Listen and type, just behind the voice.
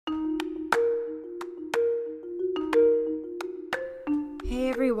Hey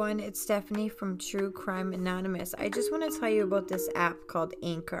everyone, it's Stephanie from True Crime Anonymous. I just want to tell you about this app called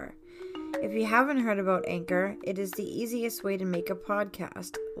Anchor. If you haven't heard about Anchor, it is the easiest way to make a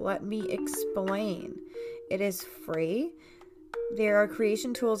podcast. Let me explain. It is free. There are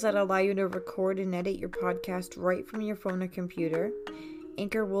creation tools that allow you to record and edit your podcast right from your phone or computer.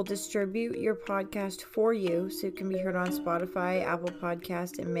 Anchor will distribute your podcast for you so it can be heard on Spotify, Apple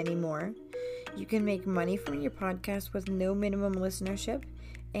Podcasts, and many more. You can make money from your podcast with no minimum listenership,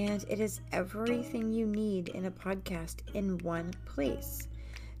 and it is everything you need in a podcast in one place.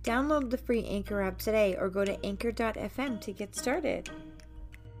 Download the free Anchor app today or go to anchor.fm to get started.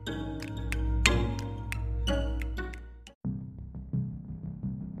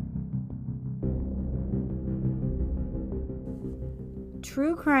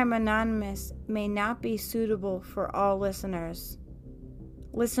 True Crime Anonymous may not be suitable for all listeners.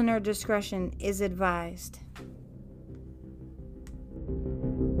 Listener discretion is advised.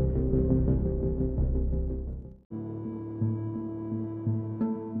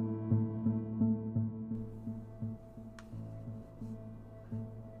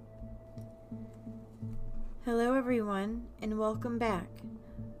 Hello everyone, and welcome back.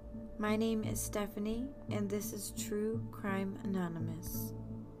 My name is Stephanie, and this is True Crime Anonymous.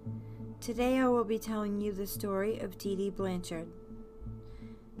 Today I will be telling you the story of Dee Blanchard.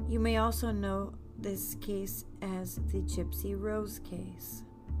 You may also know this case as the Gypsy Rose case.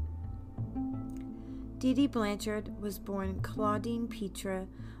 Dee Blanchard was born Claudine Petra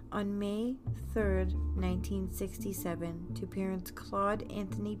on May 3, 1967, to parents Claude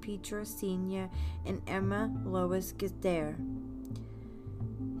Anthony Petra Sr. and Emma Lois Gidere.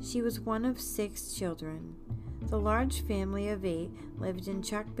 She was one of 6 children. The large family of 8 lived in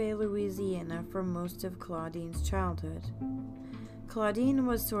Chuck Bay, Louisiana for most of Claudine's childhood. Claudine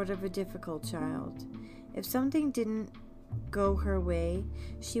was sort of a difficult child. If something didn't go her way,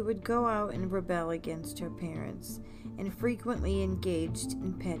 she would go out and rebel against her parents, and frequently engaged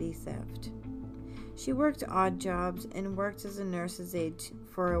in petty theft. She worked odd jobs and worked as a nurse's aide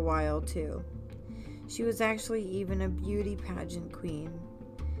for a while too. She was actually even a beauty pageant queen.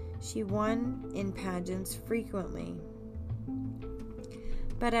 She won in pageants frequently.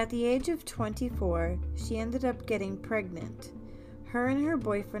 But at the age of 24, she ended up getting pregnant. Her and her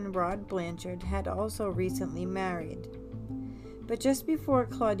boyfriend Rod Blanchard had also recently married. But just before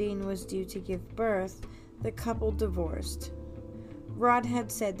Claudine was due to give birth, the couple divorced. Rod had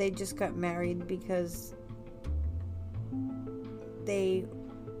said they just got married because they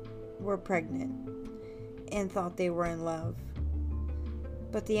were pregnant and thought they were in love.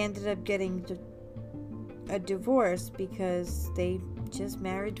 But they ended up getting a divorce because they just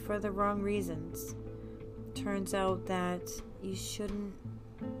married for the wrong reasons. Turns out that you shouldn't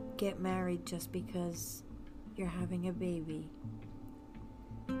get married just because you're having a baby.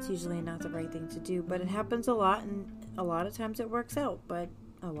 It's usually not the right thing to do, but it happens a lot, and a lot of times it works out, but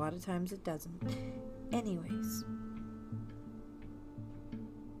a lot of times it doesn't. Anyways,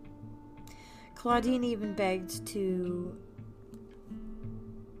 Claudine even begged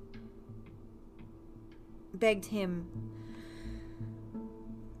him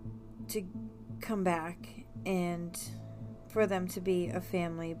to come back and for them to be a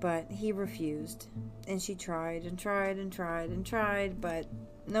family, but he refused. And she tried and tried and tried and tried, but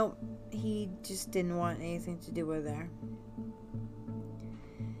nope, he just didn't want anything to do with her.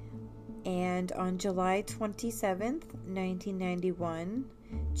 And on July 27th, 1991,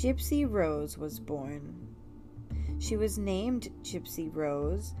 Gypsy Rose was born. She was named Gypsy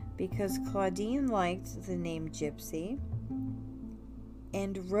Rose because Claudine liked the name Gypsy,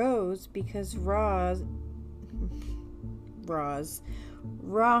 and Rose because Rod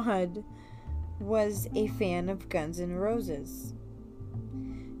was a fan of Guns N' Roses.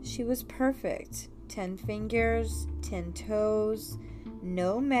 She was perfect. 10 fingers, 10 toes,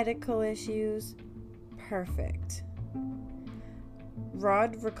 no medical issues. Perfect.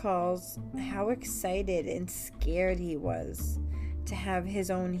 Rod recalls how excited and scared he was to have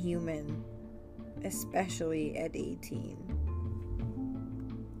his own human, especially at 18.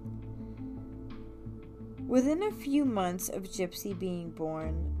 Within a few months of Gypsy being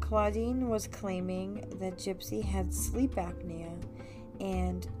born, Claudine was claiming that Gypsy had sleep apnea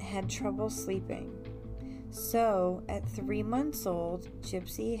and had trouble sleeping. So, at 3 months old,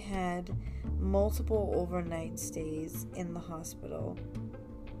 Gypsy had multiple overnight stays in the hospital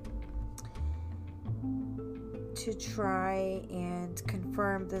to try and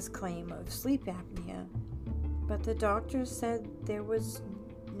confirm this claim of sleep apnea. But the doctors said there was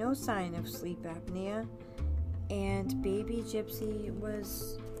no sign of sleep apnea, and baby Gypsy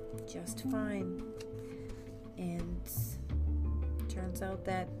was just fine. And Turns out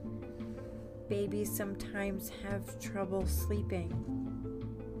that babies sometimes have trouble sleeping.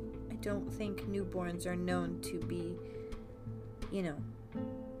 I don't think newborns are known to be,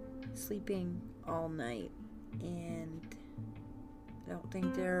 sleeping all night, and I don't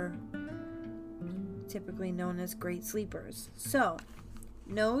think they're typically known as great sleepers. So,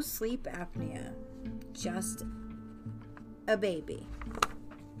 no sleep apnea, just a baby.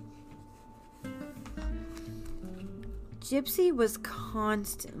 Gypsy was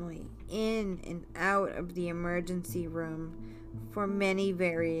constantly in and out of the emergency room for many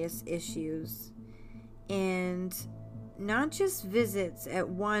various issues, and not just visits at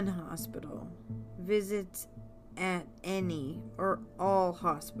one hospital, visits at any or all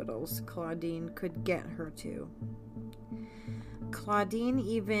hospitals Claudine could get her to. Claudine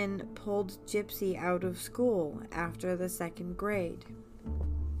even pulled Gypsy out of school after the 2nd grade.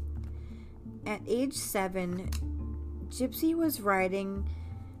 At age 7, Gypsy was riding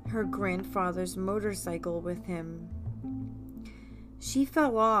her grandfather's motorcycle with him. She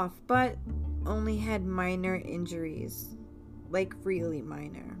fell off, but only had minor injuries, like really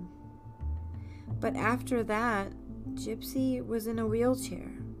minor. But after that, Gypsy was in a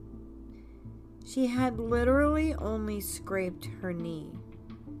wheelchair. She had literally only scraped her knee.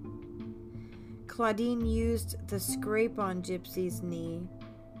 Claudine used the scrape on Gypsy's knee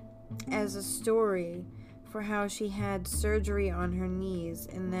as a story for how she had surgery on her knees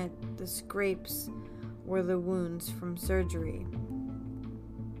and that the scrapes were the wounds from surgery.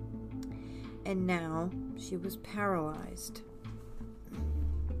 And now she was paralyzed.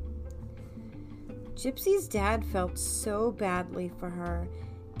 Gypsy's dad felt so badly for her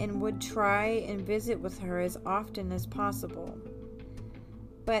and would try and visit with her as often as possible.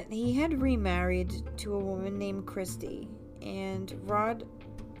 But he had remarried to a woman named Christy, and Rod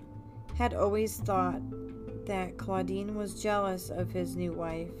had always thought that Claudine was jealous of his new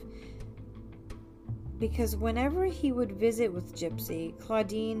wife, because whenever he would visit with Gypsy,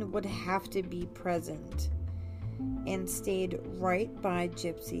 Claudine would have to be present and stayed right by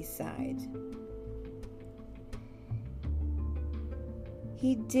Gypsy's side.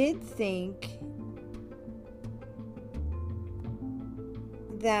 He did think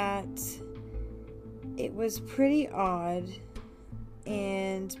that it was pretty odd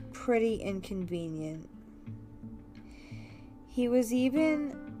and pretty inconvenient. He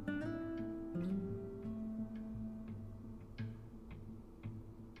wasn't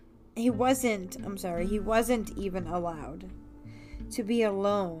even allowed to be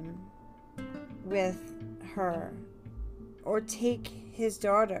alone with her or take his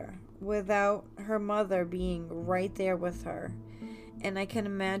daughter without her mother being right there with her. And I can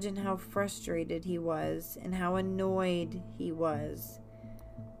imagine how frustrated he was and how annoyed he was.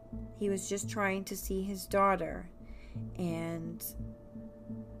 He was just trying to see his daughter, and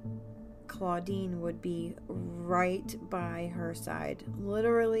Claudine would be right by her side,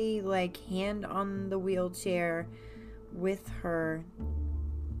 literally like hand on the wheelchair with her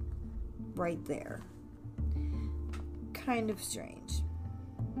right there. Kind of strange.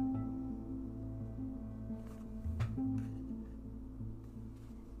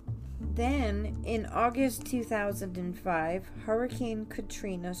 Then, in August 2005, Hurricane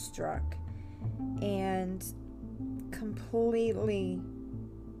Katrina struck and completely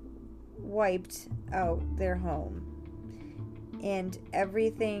wiped out their home, and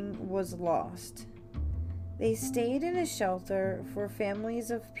everything was lost. They stayed in a shelter for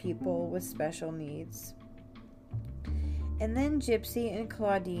families of people with special needs. And then Gypsy and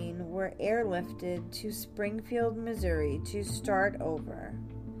Claudine were airlifted to Springfield, Missouri to start over.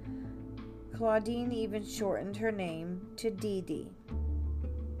 Claudine even shortened her name to Dee Dee.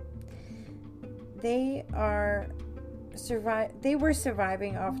 They were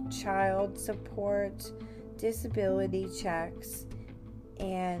surviving off child support, disability checks,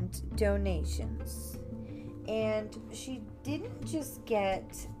 and donations. And she didn't just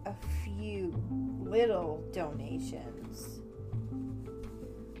get a few little donations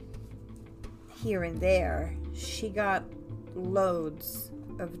here and there. She got loads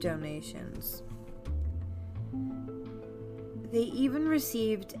of donations. They even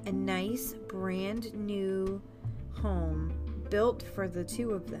received a nice brand new home built for the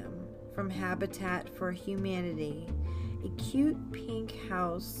two of them from Habitat for Humanity, a cute pink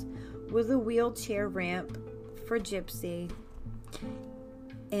house with a wheelchair ramp for Gypsy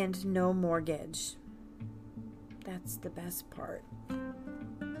and no mortgage. That's the best part.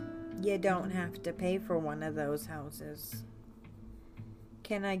 You don't have to pay for one of those houses.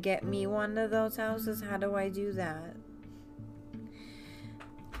 Can I get me one of those houses? How do I do that?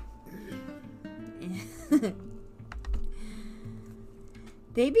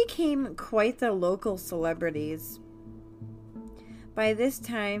 They became quite the local celebrities. By this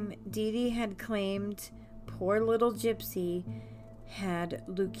time, Dee Dee had claimed poor little Gypsy had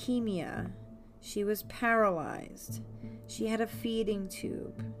leukemia. She was paralyzed. She had a feeding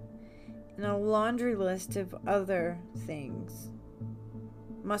tube. And a laundry list of other things.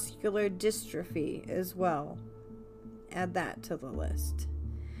 Muscular dystrophy as well. Add that to the list.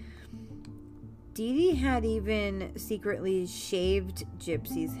 Dee Dee had even secretly shaved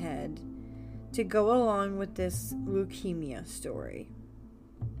Gypsy's head to go along with this leukemia story.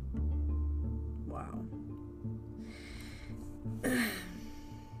 Wow.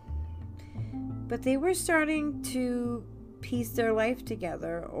 But they were starting to piece their life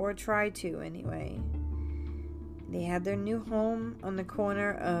together, or try to anyway. They had their new home on the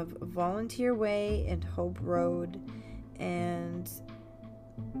corner of Volunteer Way and Hope Road, and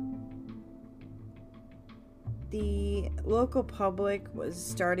the local public was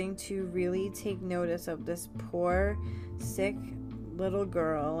starting to really take notice of this poor, sick little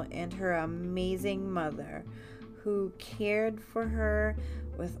girl and her amazing mother, who cared for her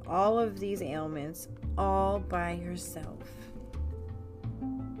with all of these ailments all by herself.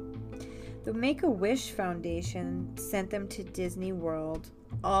 The Make-A-Wish Foundation sent them to Disney World,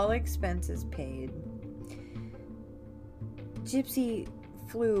 all expenses paid. Gypsy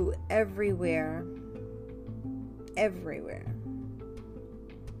flew everywhere.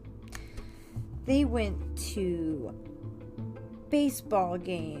 They went to baseball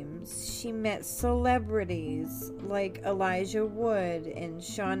games. She met celebrities like Elijah Wood and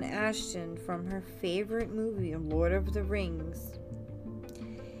Sean Ashton from her favorite movie, Lord of the Rings.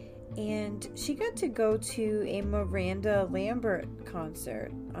 And she got to go to a Miranda Lambert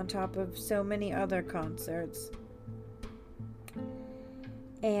concert on top of so many other concerts.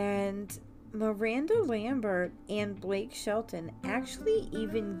 And Miranda Lambert and Blake Shelton actually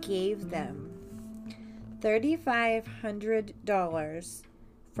even gave them $3,500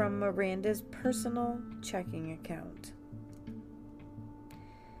 from Miranda's personal checking account.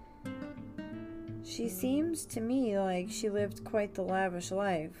 She seems to me like she lived quite the lavish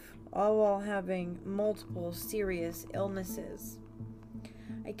life, all while having multiple serious illnesses.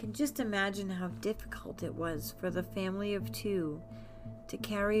 I can just imagine how difficult it was for the family of two to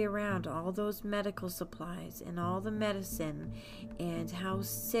carry around all those medical supplies and all the medicine, and how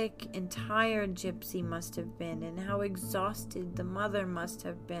sick and tired Gypsy must have been, and how exhausted the mother must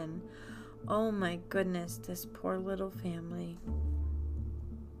have been. Oh my goodness, this poor little family.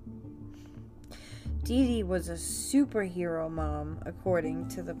 Dee Dee was a superhero mom, according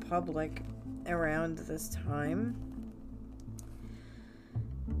to the public around this time.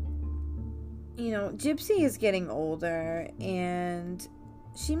 You know, Gypsy is getting older, and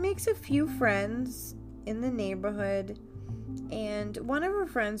she makes a few friends in the neighborhood, and one of her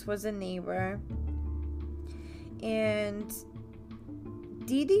friends was a neighbor, and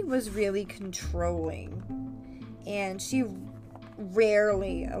Dee Dee was really controlling, and she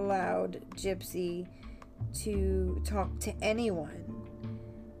rarely allowed Gypsy to talk to anyone.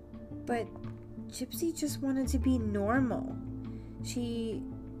 But Gypsy just wanted to be normal. She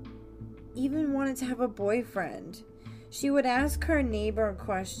even wanted to have a boyfriend. She would ask her neighbor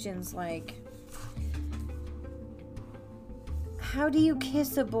questions like, how do you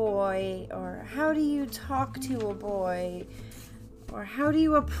kiss a boy? Or how do you talk to a boy? Or how do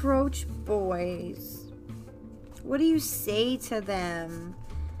you approach boys? What do you say to them?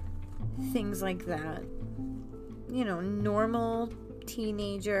 Things like that. You know, normal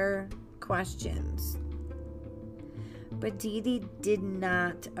teenager questions. But Dee Dee did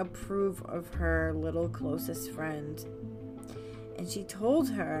not approve of her little closest friend. And she told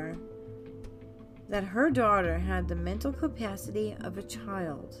her that her daughter had the mental capacity of a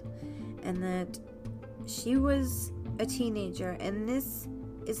child, and that she was a teenager, and this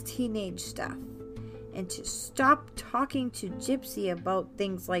is teenage stuff, and to stop talking to Gypsy about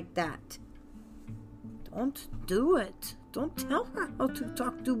things like that. Don't do it. Don't tell her how to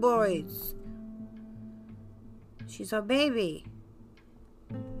talk to boys. She's a baby.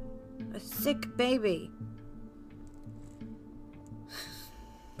 A sick baby.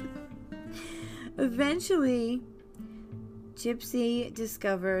 Eventually, Gypsy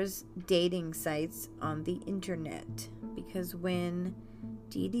discovers dating sites on the internet, because when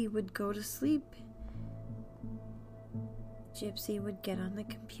Dee Dee would go to sleep, Gypsy would get on the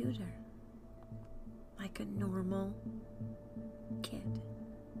computer like a normal kid.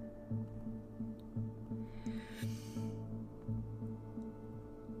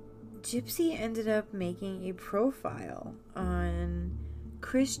 Gypsy ended up making a profile on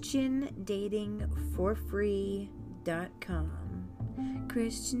ChristianDatingForFree.com.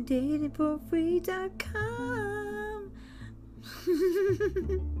 ChristianDatingForFree.com.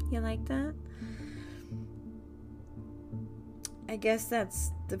 You like that? I guess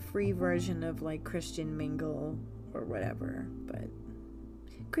that's the free version of like Christian Mingle or whatever, but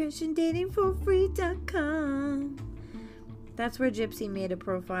ChristianDatingForFree.com. That's where Gypsy made a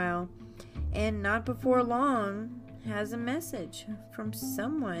profile, and not before long has a message from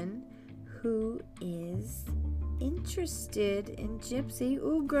someone who is interested in Gypsy.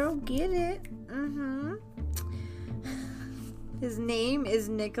 Ooh, girl, get it. His name is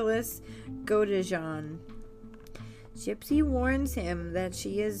Nicholas Godejan. Gypsy warns him that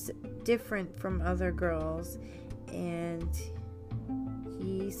she is different from other girls, and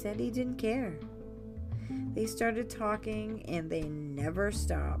he said he didn't care. They started talking, and they never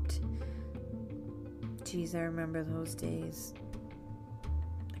stopped. Jeez, I remember those days.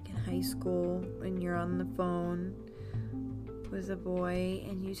 Like in high school, when you're on the phone with a boy,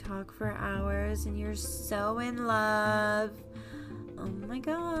 and you talk for hours, and you're so in love. Oh my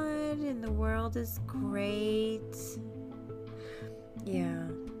God, and the world is great. Yeah,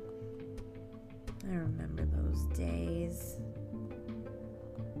 I remember those days.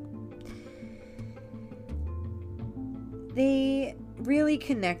 They really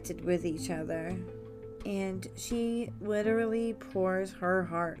connected with each other, and she literally pours her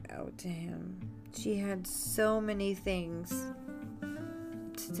heart out to him. She had so many things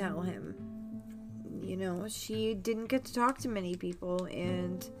to tell him. You know, she didn't get to talk to many people,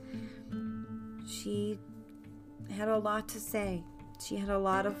 and she had a lot to say. She had a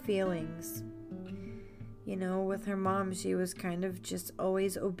lot of feelings. You know, with her mom, she was kind of just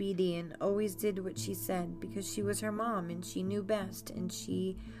always obedient, always did what she said because she was her mom and she knew best, and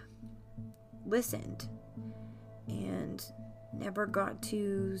she listened and never got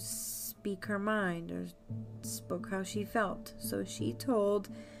to speak her mind or spoke how she felt. So she told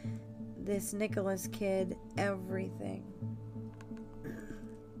this Nicholas kid everything.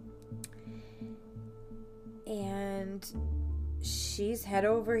 And she's head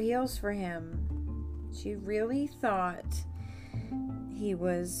over heels for him. She really thought he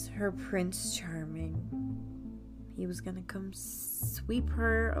was her Prince Charming. He was gonna come sweep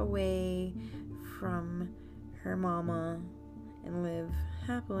her away from her mama and live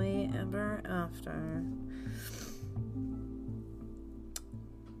happily ever after.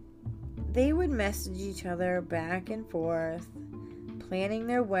 They would message each other back and forth, planning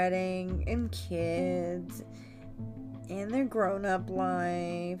their wedding and kids and their grown-up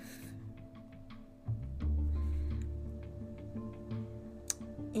life.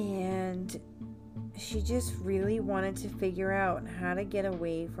 And she just really wanted to figure out how to get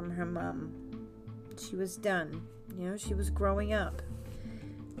away from her mom. She was done. You know, she was growing up.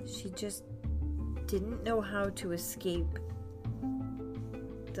 She just didn't know how to escape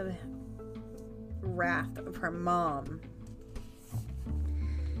the wrath of her mom.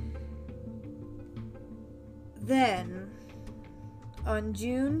 Then, on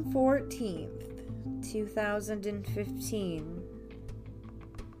June 14th, 2015,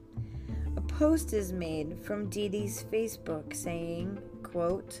 a post is made from Dee Dee's Facebook saying,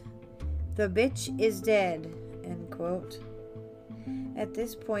 quote, "The bitch is dead," end quote. At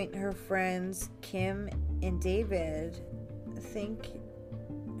this point, her friends Kim and David think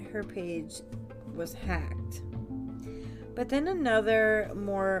her page was hacked. But then another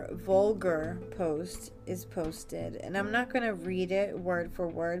more vulgar post is posted, and I'm not going to read it word for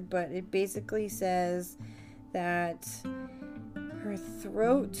word, but it basically says that her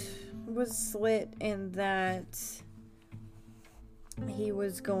throat was slit and that he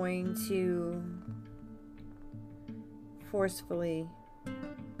was going to forcefully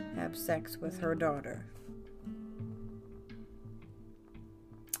have sex with her daughter.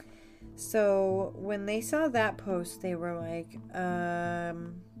 So when they saw that post, they were like,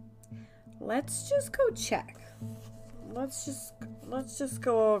 let's just go check. Let's just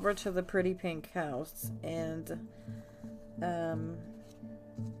go over to the Pretty Pink house and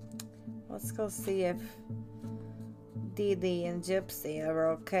let's go see if Dee Dee and Gypsy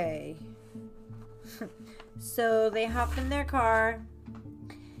are okay. So they hop in their car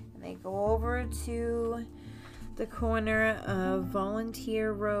and they go over to the corner of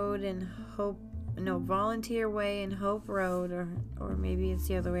Volunteer Way and Hope Road, or maybe it's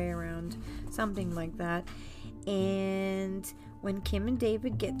the other way around, something like that. And when Kim and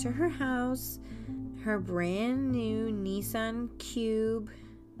David get to her house, her brand new Nissan Cube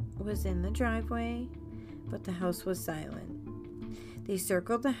was in the driveway, but the house was silent. They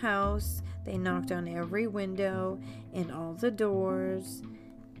circled the house, they knocked on every window and all the doors,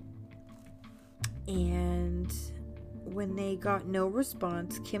 and when they got no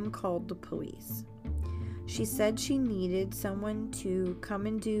response, Kim called the police. She said she needed someone to come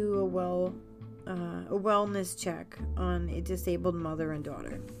and do a wellness check on a disabled mother and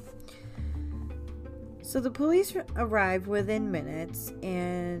daughter. So the police arrive within minutes,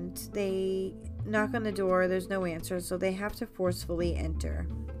 and they knock on the door. There's no answer, so they have to forcefully enter.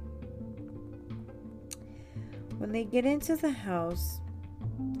 When they get into the house,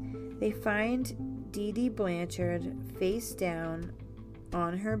 they find Dee Dee Blanchard face down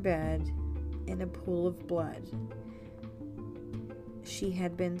on her bed in a pool of blood. She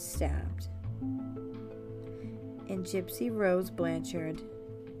had been stabbed. And Gypsy Rose Blanchard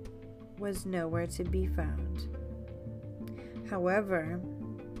was nowhere to be found. However,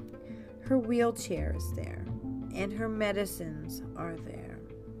 her wheelchair is there, and her medicines are there.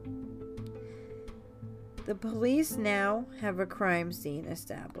 The police now have a crime scene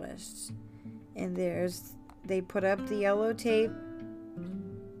established, and they put up the yellow tape,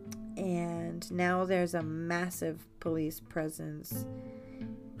 and now there's a massive police presence.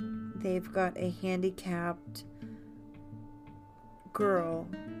 They've got a handicapped girl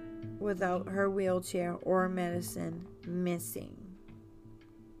without her wheelchair or medicine missing.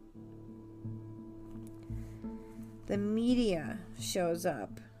 The media shows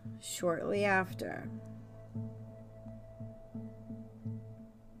up shortly after.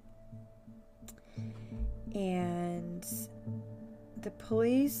 And the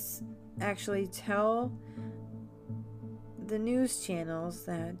police actually tell the news channels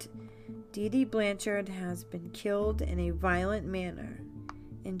that Dee Dee Blanchard has been killed in a violent manner,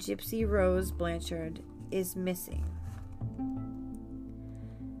 and Gypsy Rose Blanchard is missing.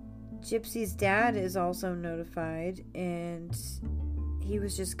 Gypsy's dad is also notified, and he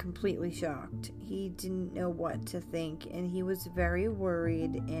was just completely shocked. He didn't know what to think, and he was very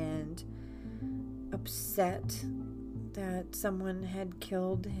worried and upset that someone had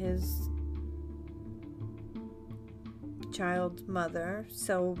killed his child's mother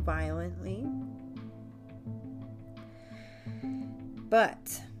so violently.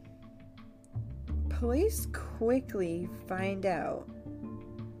 But police quickly find out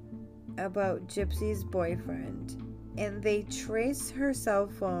about Gypsy's boyfriend, and they trace her cell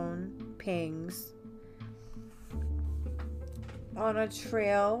phone pings on a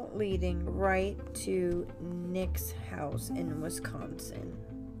trail leading right to Nick's house in Wisconsin.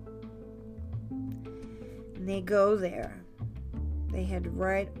 And they go there. They head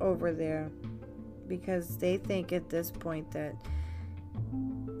right over there because they think at this point that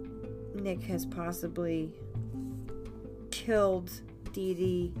Nick has possibly killed Dee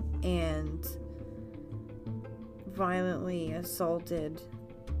Dee and violently assaulted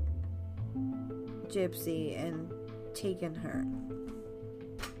Gypsy and taken her.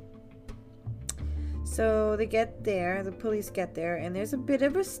 So they get there, the police get there, and there's a bit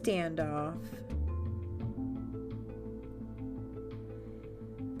of a standoff.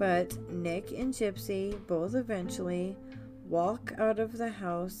 But Nick and Gypsy both eventually walk out of the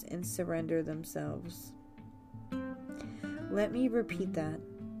house and surrender themselves. Let me repeat that.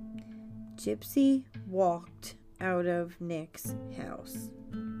 Gypsy walked out of Nick's house.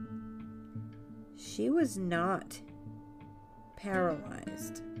 She was not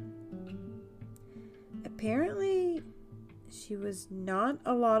paralyzed. Apparently, she was not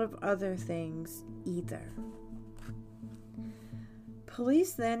a lot of other things either.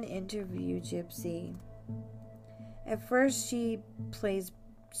 Police then interview Gypsy. At first, she plays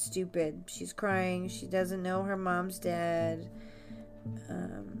stupid. She's crying. She doesn't know her mom's dead.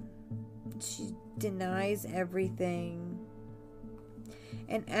 She denies everything.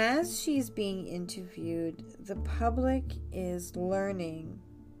 And as she's being interviewed, the public is learning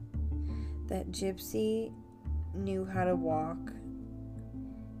that Gypsy knew how to walk.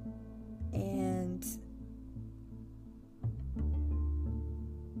 And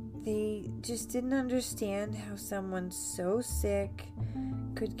they just didn't understand how someone so sick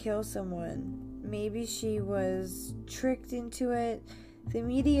could kill someone. Maybe she was tricked into it. The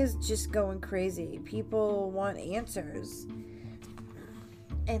media is just going crazy. People want answers.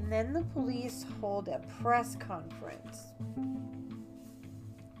 And then the police hold a press conference.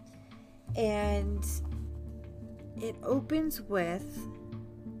 And it opens with,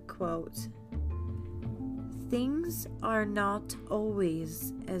 quote, "Things are not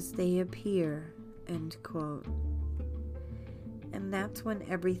always as they appear," end quote. And that's when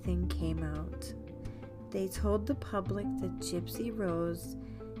everything came out. They told the public that Gypsy Rose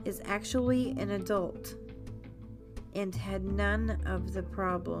is actually an adult and had none of the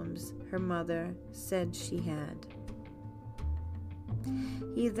problems her mother said she had.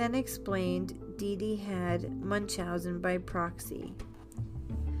 He then explained Dee Dee had Munchausen by proxy.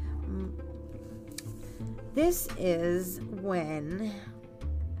 This is when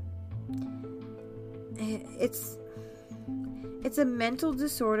it's a mental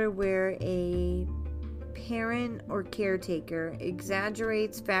disorder where a parent or caretaker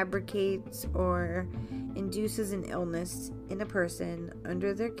exaggerates, fabricates, or induces an illness in a person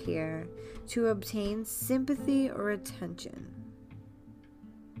under their care to obtain sympathy or attention.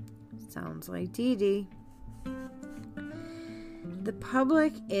 Sounds like Dee Dee. The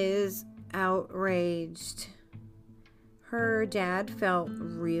public is outraged. Her dad felt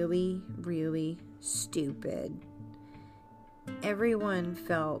really, really stupid. Everyone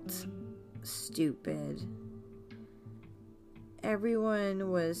felt stupid. Everyone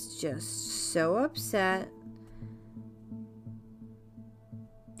was just so upset.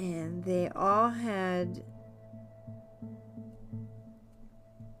 And they all had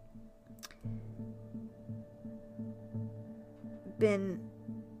been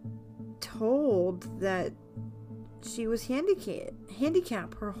told that she was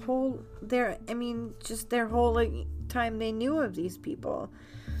handicapped her whole their whole time they knew of these people.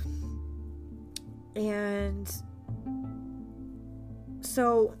 And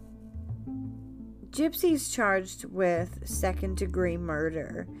so Gypsy's charged with second-degree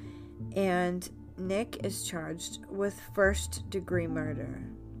murder, and Nick is charged with first-degree murder.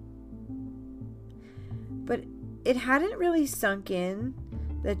 But it hadn't really sunk in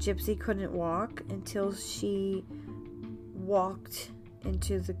that Gypsy couldn't walk until she walked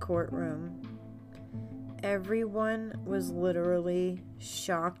into the courtroom. Everyone was literally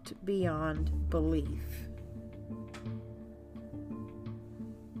shocked beyond belief.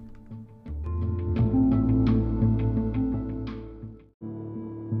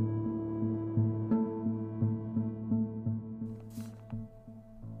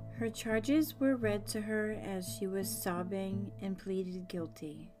 Her charges were read to her as she was sobbing and pleaded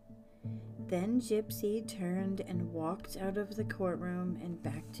guilty. Then Gypsy turned and walked out of the courtroom and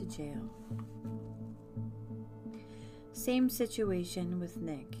back to jail. Same situation with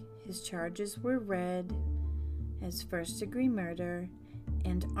Nick. His charges were read as first-degree murder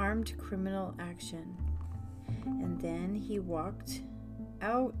and armed criminal action. And then he walked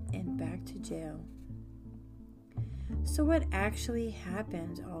out and back to jail. So what actually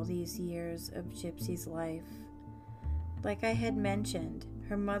happened all these years of Gypsy's life? Like I had mentioned,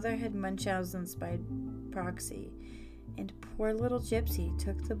 her mother had Munchausen's by proxy, and poor little Gypsy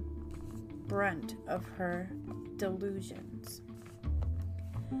took the brunt of her delusions.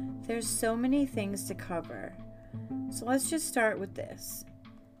 There's so many things to cover, so let's just start with this.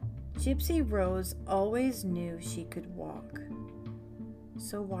 Gypsy Rose always knew she could walk.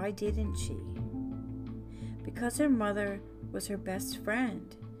 So why didn't she? Because her mother was her best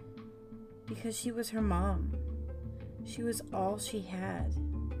friend. Because she was her mom. She was all she had.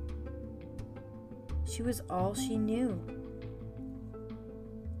 She was all she knew.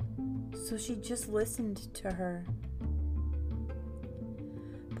 So she just listened to her.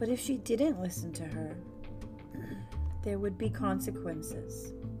 But if she didn't listen to her, there would be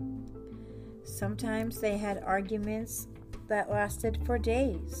consequences. Sometimes they had arguments that lasted for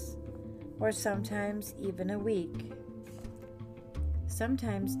days, or sometimes even a week.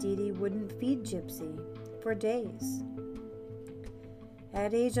 Sometimes Dee Dee wouldn't feed Gypsy for days.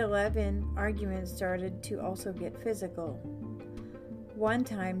 At age 11, arguments started to also get physical. One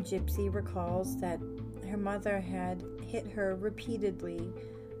time, Gypsy recalls that her mother had hit her repeatedly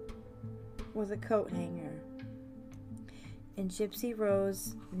with a coat hanger, and Gypsy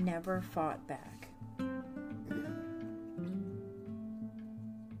Rose never fought back.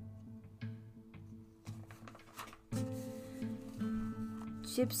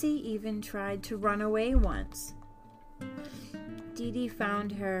 Gypsy even tried to run away once. Dee Dee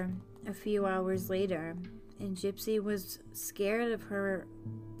found her a few hours later, and Gypsy was scared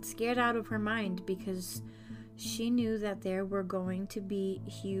out of her mind because she knew that there were going to be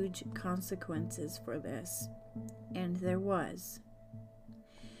huge consequences for this. And there was.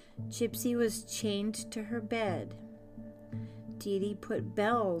 Gypsy was chained to her bed. Dee Dee put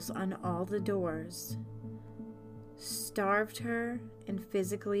bells on all the doors, starved her, and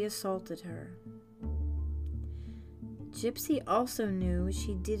physically assaulted her. Gypsy also knew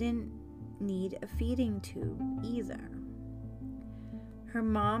she didn't need a feeding tube either. Her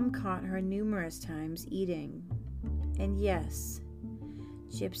mom caught her numerous times eating. And yes,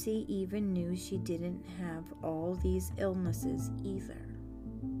 Gypsy even knew she didn't have all these illnesses either.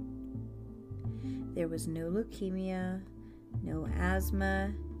 There was no leukemia, no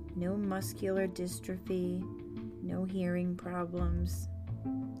asthma, no muscular dystrophy, no hearing problems.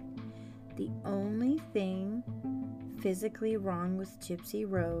 The only thing physically wrong with Gypsy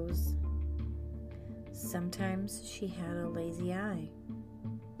Rose, sometimes she had a lazy eye.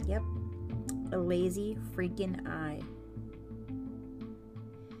 Yep, a lazy freaking eye.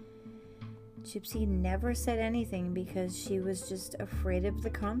 Gypsy never said anything because she was just afraid of the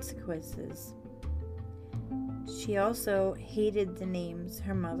consequences. She also hated the names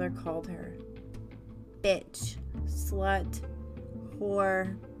her mother called her. Bitch, slut,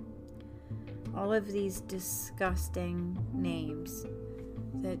 whore, all of these disgusting names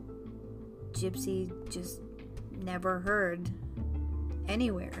that Gypsy just never heard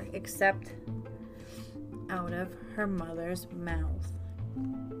anywhere except out of her mother's mouth.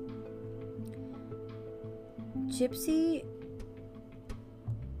 Gypsy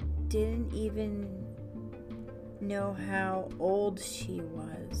didn't even know how old she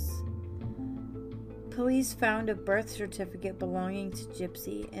was. Police found a birth certificate belonging to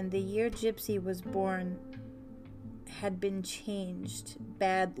Gypsy, and the year Gypsy was born had been changed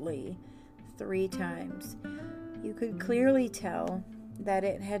badly 3 times. You could clearly tell that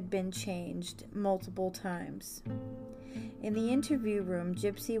it had been changed multiple times. In the interview room,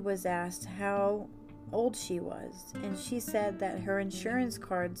 Gypsy was asked how old she was, and she said that her insurance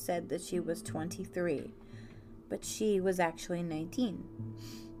card said that she was 23, but she was actually 19.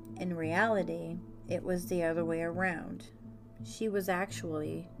 In reality, it was the other way around. She was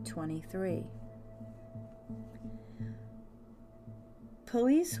actually 23.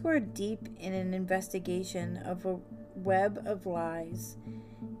 Police were deep in an investigation of a web of lies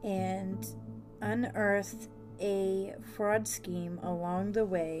and unearthed a fraud scheme along the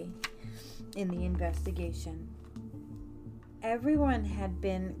way in the investigation. Everyone had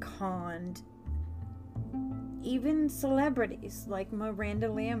been conned, even celebrities like Miranda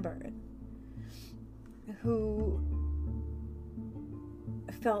Lambert, who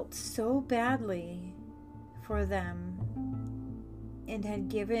felt so badly for them and had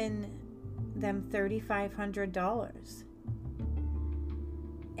given them $3,500.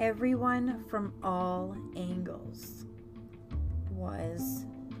 Everyone from all angles was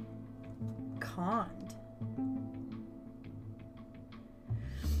conned.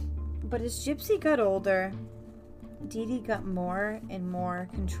 But as Gypsy got older, Dee Dee got more and more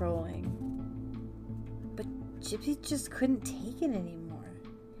controlling. But Gypsy just couldn't take it anymore.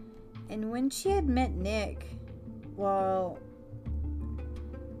 And when she had met Nick, well,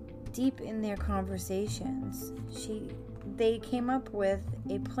 deep in their conversations, they came up with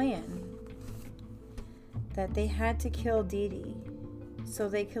a plan that they had to kill Dee Dee so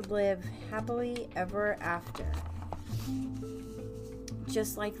they could live happily ever after,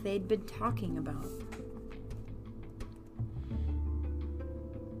 just like they'd been talking about.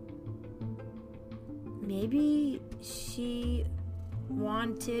 Maybe she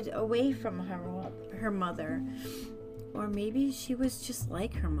wanted away from her mother, or maybe she was just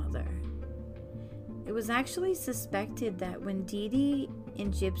like her mother. It was actually suspected that when Dee Dee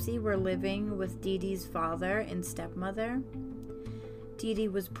and Gypsy were living with Dee Dee's father and stepmother, Dee Dee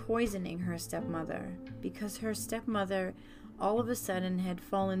was poisoning her stepmother because her stepmother all of a sudden had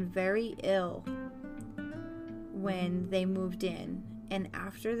fallen very ill when they moved in, and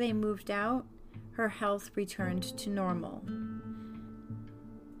after they moved out, her health returned to normal.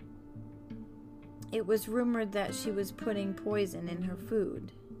 It was rumored that she was putting poison in her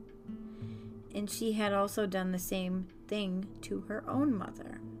food, and she had also done the same thing to her own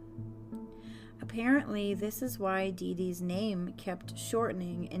mother. Apparently, this is why Dee Dee's name kept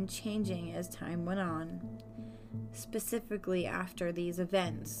shortening and changing as time went on, specifically after these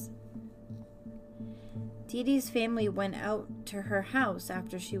events. Dee Dee's family went out to her house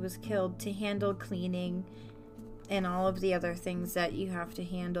after she was killed to handle cleaning and all of the other things that you have to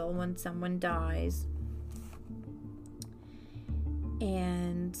handle when someone dies.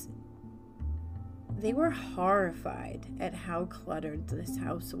 And they were horrified at how cluttered this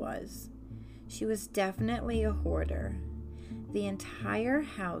house was. She was definitely a hoarder. The entire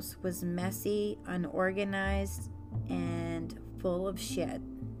house was messy, unorganized, and full of shit.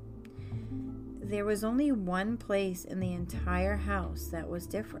 There was only one place in the entire house that was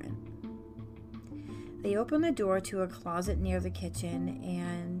different. They opened the door to a closet near the kitchen,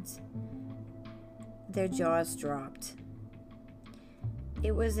 and their jaws dropped.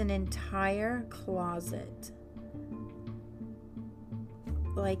 It was an entire closet,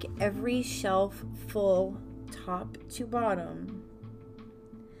 like every shelf full, top to bottom,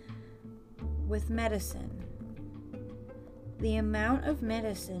 with medicine. The amount of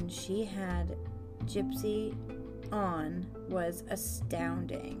medicine she had Gypsy on was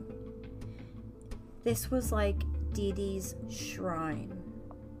astounding. This was like Dee Dee's shrine.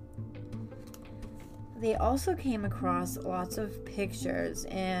 They also came across lots of pictures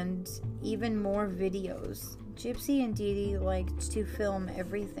and even more videos. Gypsy and Dee Dee liked to film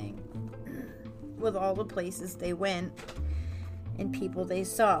everything with all the places they went and people they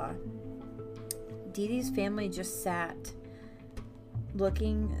saw. Dee Dee's family just sat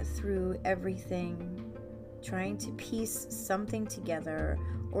looking through everything, trying to piece something together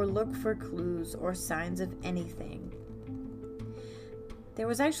or look for clues or signs of anything. There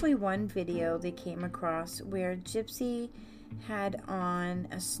was actually one video they came across where Gypsy had on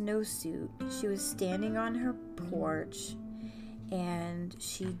a snowsuit. She was standing on her porch and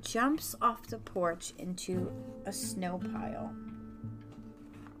she jumps off the porch into a snow pile.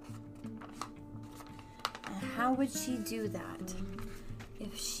 And how would she do that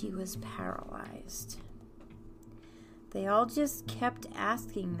if she was paralyzed? They all just kept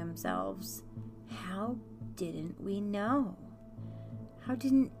asking themselves, how didn't we know? How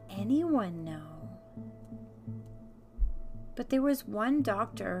didn't anyone know? But there was one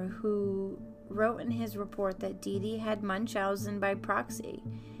doctor who wrote in his report that Dee Dee had Munchausen by proxy,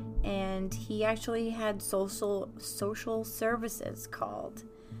 and he actually had social services called.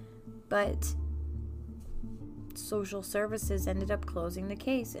 But social services ended up closing the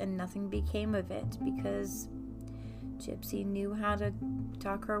case and nothing became of it because Gypsy knew how to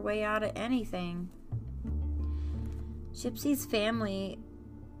talk her way out of anything. Gypsy's family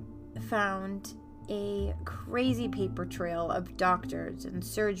found a crazy paper trail of doctors and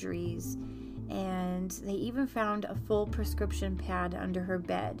surgeries, and they even found a full prescription pad under her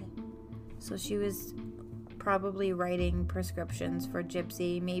bed. So she was probably writing prescriptions for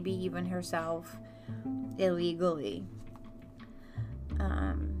Gypsy, maybe even herself, illegally.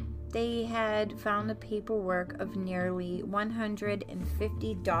 They had found the paperwork of nearly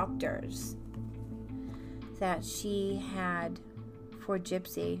 150 doctors that she had for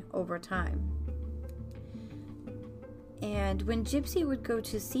Gypsy over time. And when Gypsy would go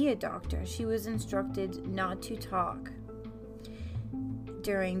to see a doctor, she was instructed not to talk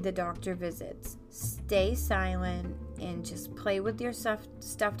during the doctor visits. Stay silent and just play with your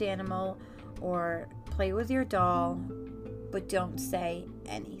stuffed animal or play with your doll, but don't say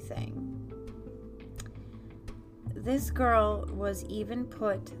anything. This girl was even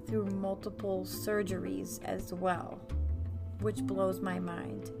put through multiple surgeries as well, which blows my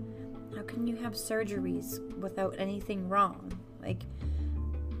mind. How can you have surgeries without anything wrong?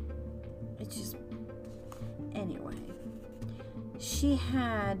 It's just... Anyway. She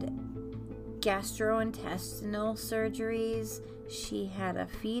had gastrointestinal surgeries. She had a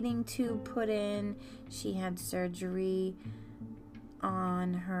feeding tube put in. She had surgery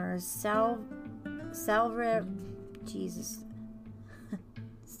on her salivary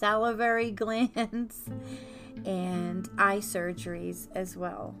glands and eye surgeries as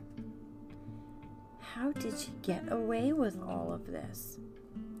well. How did she get away with all of this?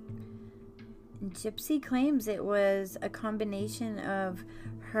 Gypsy claims it was a combination of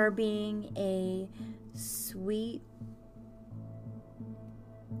her being a sweet,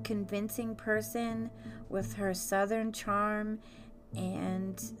 convincing person with her southern charm,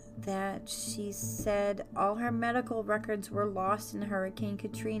 and that she said all her medical records were lost in Hurricane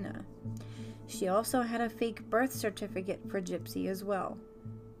Katrina. She also had a fake birth certificate for Gypsy as well.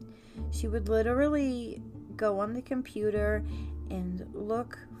 She would literally go on the computer and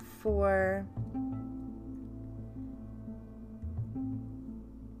look for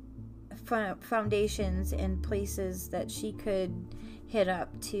foundations and places that she could hit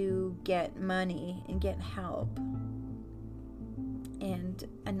up to get money and get help, and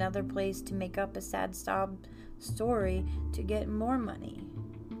another place to make up a sad sob story to get more money.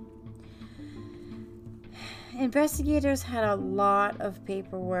 Investigators had a lot of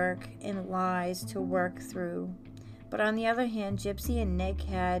paperwork and lies to work through, but on the other hand, Gypsy and Nick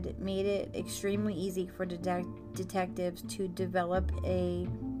had made it extremely easy for detectives to develop a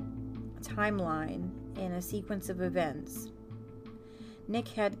timeline and a sequence of events. Nick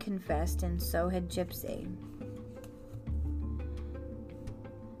had confessed, and so had Gypsy.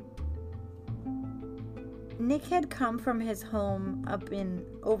 Nick had come from his home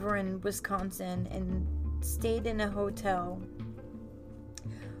over in Wisconsin and stayed in a hotel.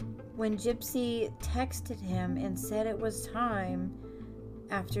 When Gypsy texted him and said it was time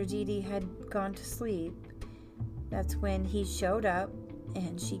after Dee Dee had gone to sleep, that's when he showed up,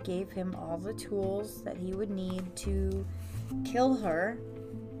 and she gave him all the tools that he would need to kill her,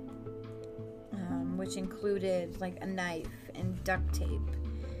 which included a knife and duct tape,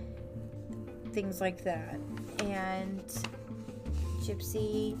 things like that. And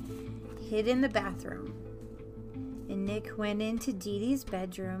Gypsy hid in the bathroom, and Nick went into Dee Dee's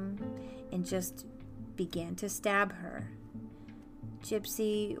bedroom and just began to stab her.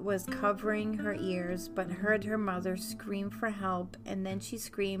 Gypsy was covering her ears but heard her mother scream for help, and then she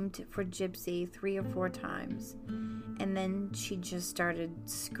screamed for Gypsy 3 or 4 times, and then she just started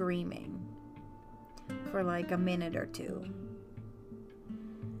screaming for like a minute or 2.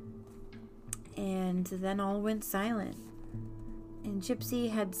 And then all went silent. And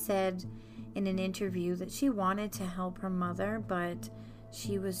Gypsy had said in an interview that she wanted to help her mother, but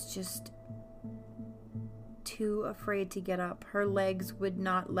she was just too afraid to get up. Her legs would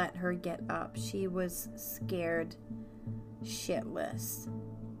not let her get up. She was scared shitless.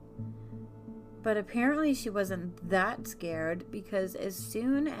 But apparently she wasn't that scared, because as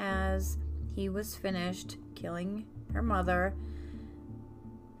soon as he was finished killing her mother,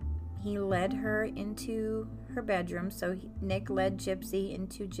 he led her into her bedroom. So Nick led Gypsy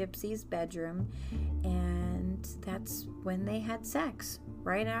into Gypsy's bedroom, and that's when they had sex,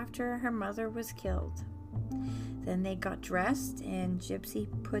 right after her mother was killed. Then they got dressed, and Gypsy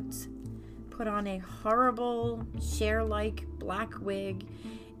put on a horrible Cher-like black wig,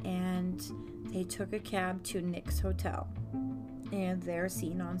 and they took a cab to Nick's hotel, and they're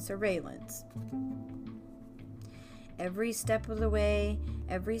seen on surveillance. Every step of the way,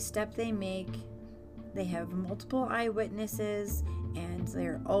 every step they make, they have multiple eyewitnesses, and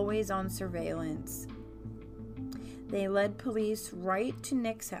they're always on surveillance. They led police right to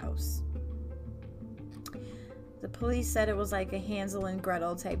Nick's house. The police said it was like a Hansel and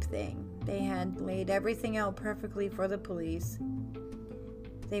Gretel type thing. They had laid everything out perfectly for the police.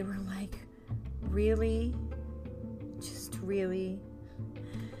 They were like, really? Just really?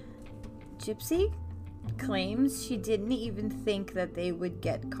 Gypsy claims she didn't even think that they would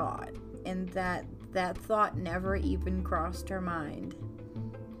get caught, and that thought never even crossed her mind.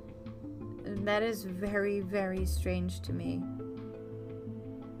 And that is very, very strange to me.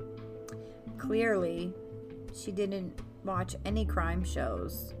 Clearly, she didn't watch any crime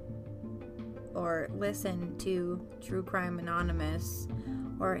shows or listen to True Crime Anonymous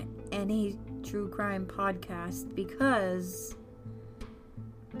or any true crime podcast, because,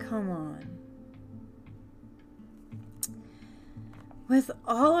 come on. With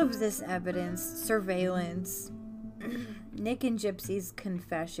all of this evidence, surveillance, Nick and Gypsy's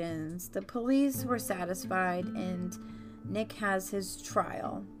confessions, the police were satisfied, and Nick has his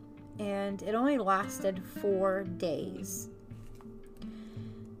trial. And it only lasted 4 days.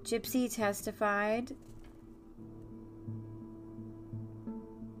 Gypsy testified,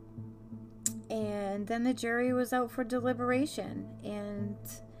 and then the jury was out for deliberation and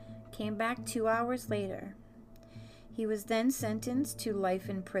came back 2 hours later. He was then sentenced to life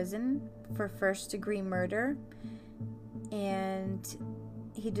in prison for first-degree murder, and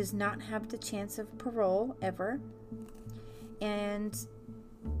he does not have the chance of parole ever. And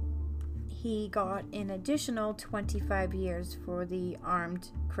he got an additional 25 years for the armed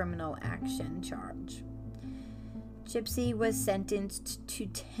criminal action charge. Gypsy was sentenced to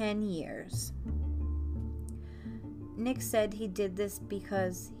 10 years. Nick said he did this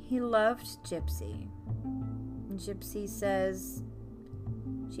because he loved Gypsy. And Gypsy says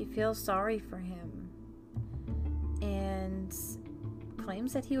she feels sorry for him, and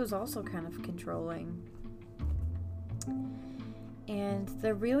claims that he was also kind of controlling. And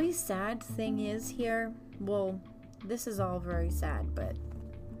the really sad thing is here, well, this is all very sad, but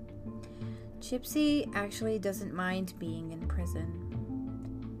Gypsy actually doesn't mind being in prison.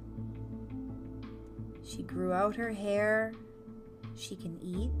 She grew out her hair, she can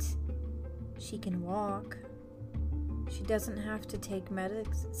eat, she can walk, she doesn't have to take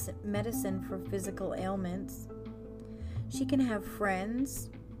medicine for physical ailments, she can have friends,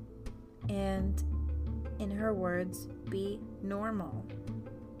 and, in her words, be normal.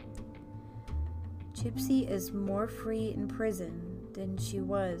 Gypsy is more free in prison than she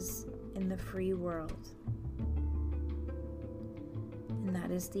was in the free world. And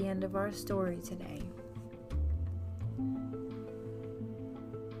that is the end of our story today.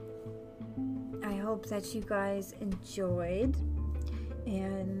 I hope that you guys enjoyed,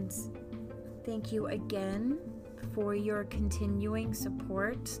 and thank you again for your continuing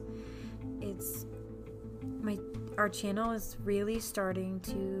support. Our channel is really starting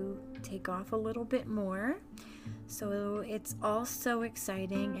to take off a little bit more, so it's all so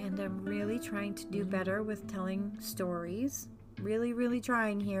exciting, and I'm really trying to do better with telling stories. Really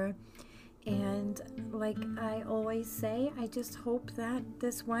trying here. And like I always say, I just hope that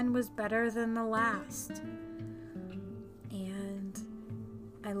this one was better than the last. And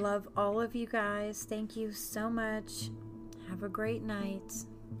I love all of you guys. Thank you so much. Have a great night.